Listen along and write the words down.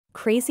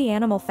crazy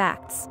animal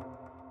facts.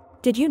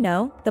 Did you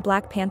know the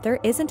black panther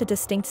isn't a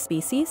distinct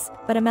species,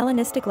 but a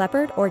melanistic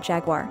leopard or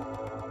jaguar?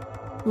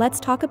 Let's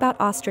talk about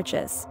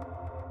ostriches.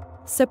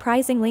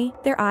 Surprisingly,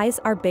 their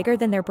eyes are bigger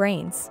than their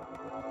brains.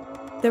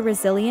 The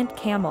resilient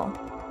camel.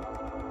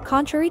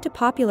 Contrary to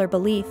popular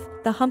belief,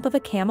 the hump of a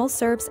camel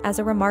serves as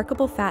a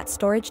remarkable fat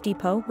storage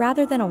depot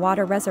rather than a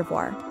water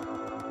reservoir.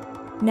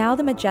 Now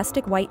the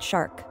majestic white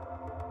shark.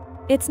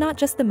 It's not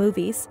just the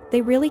movies,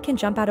 they really can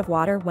jump out of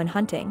water when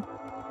hunting.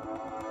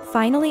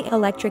 Finally,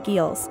 electric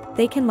eels,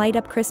 they can light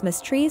up Christmas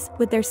trees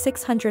with their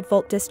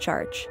 600-volt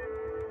discharge.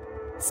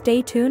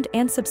 Stay tuned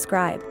and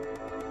subscribe.